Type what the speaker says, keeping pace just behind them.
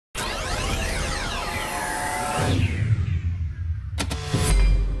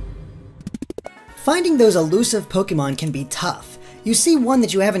Finding those elusive Pokemon can be tough. You see one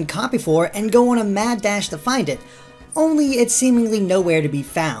that you haven't caught before and go on a mad dash to find it, only it's seemingly nowhere to be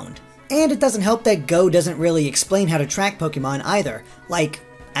found. And it doesn't help that Go doesn't really explain how to track Pokemon either, like,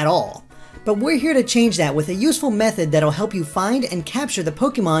 at all. But we're here to change that with a useful method that'll help you find and capture the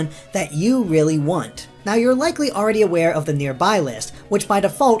Pokemon that you really want. Now you're likely already aware of the nearby list, which by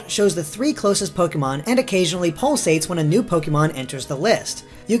default shows the 3 closest Pokemon and occasionally pulsates when a new Pokemon enters the list.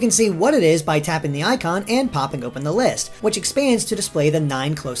 You can see what it is by tapping the icon and popping open the list, which expands to display the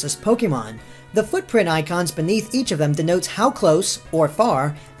 9 closest Pokemon. The footprint icons beneath each of them denotes how close, or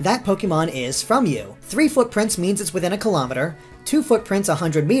far, that Pokemon is from you. 3 footprints means it's within a kilometer, 2 footprints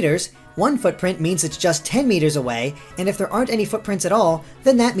 100 meters, 1 footprint means it's just 10 meters away, and if there aren't any footprints at all,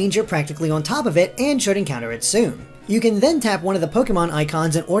 then that means you're practically on top of it and should encounter it soon. You can then tap one of the Pokemon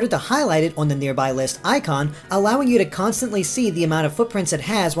icons in order to highlight it on the nearby list icon, allowing you to constantly see the amount of footprints it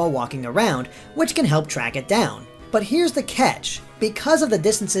has while walking around, which can help track it down. But here's the catch. Because of the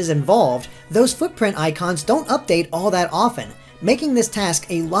distances involved, those footprint icons don't update all that often, making this task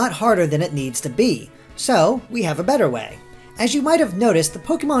a lot harder than it needs to be. So, we have a better way. As you might have noticed, the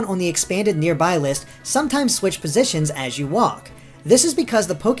Pokemon on the expanded nearby list sometimes switch positions as you walk. This is because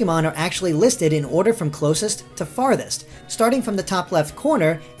the Pokemon are actually listed in order from closest to farthest, starting from the top left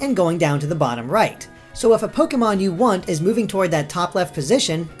corner and going down to the bottom right. So if a Pokemon you want is moving toward that top left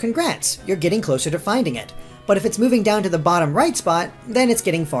position, congrats, you're getting closer to finding it. But if it's moving down to the bottom right spot, then it's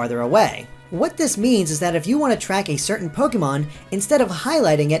getting farther away. What this means is that if you want to track a certain Pokemon, instead of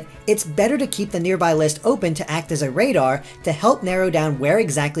highlighting it, it's better to keep the nearby list open to act as a radar to help narrow down where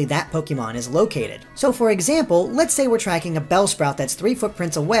exactly that Pokemon is located. So for example, let's say we're tracking a Bellsprout that's 3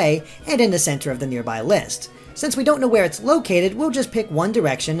 footprints away and in the center of the nearby list. Since we don't know where it's located, we'll just pick one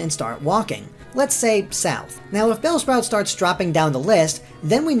direction and start walking. Let's say south. Now if Bellsprout starts dropping down the list,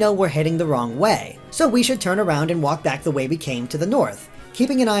 then we know we're heading the wrong way. So we should turn around and walk back the way we came to the north,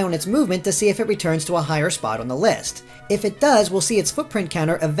 keeping an eye on its movement to see if it returns to a higher spot on the list. If it does, we'll see its footprint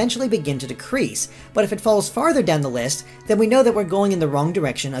counter eventually begin to decrease, but if it falls farther down the list, then we know that we're going in the wrong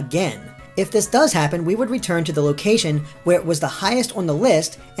direction again. If this does happen, we would return to the location where it was the highest on the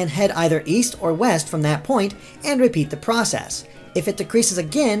list and head either east or west from that point and repeat the process. If it decreases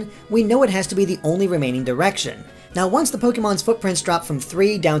again, we know it has to be the only remaining direction. Now once the Pokemon's footprints drop from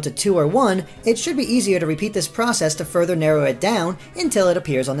 3 down to 2 or 1, it should be easier to repeat this process to further narrow it down until it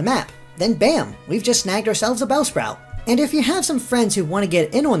appears on the map. Then bam, we've just snagged ourselves a Bellsprout. And if you have some friends who want to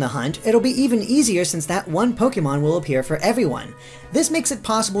get in on the hunt, it'll be even easier since that one Pokemon will appear for everyone. This makes it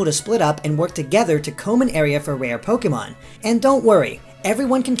possible to split up and work together to comb an area for rare Pokemon. And don't worry,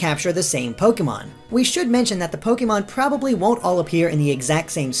 everyone can capture the same Pokemon. We should mention that the Pokemon probably won't all appear in the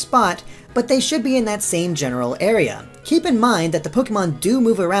exact same spot, but they should be in that same general area. Keep in mind that the Pokemon do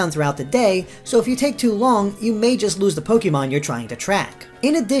move around throughout the day, so if you take too long, you may just lose the Pokemon you're trying to track.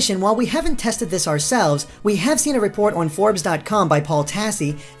 In addition, while we haven't tested this ourselves, we have seen a report on Forbes.com by Paul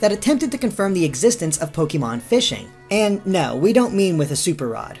Tassi that attempted to confirm the existence of Pokemon fishing. And no, we don't mean with a super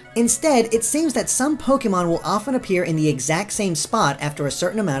rod. Instead, it seems that some Pokemon will often appear in the exact same spot after a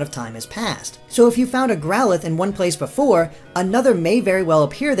certain amount of time has passed. So if you found a Growlithe in one place before, another may very well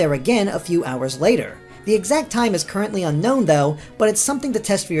appear there again a few hours later. The exact time is currently unknown though, but it's something to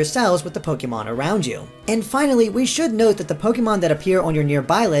test for yourselves with the Pokemon around you. And finally, we should note that the Pokemon that appear on your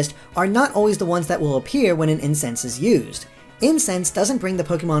nearby list are not always the ones that will appear when an incense is used. Incense doesn't bring the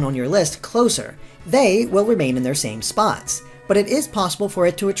Pokemon on your list closer. They will remain in their same spots. But it is possible for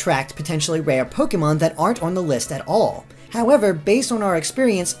it to attract potentially rare Pokemon that aren't on the list at all. However, based on our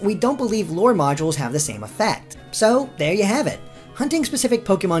experience, we don't believe lore modules have the same effect. So, there you have it. Hunting specific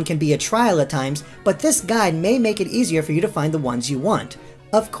Pokemon can be a trial at times, but this guide may make it easier for you to find the ones you want.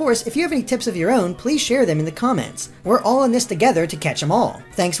 Of course, if you have any tips of your own, please share them in the comments. We're all in this together to catch them all.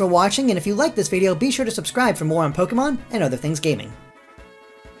 Thanks for watching, and if you liked this video, be sure to subscribe for more on Pokemon and other things gaming.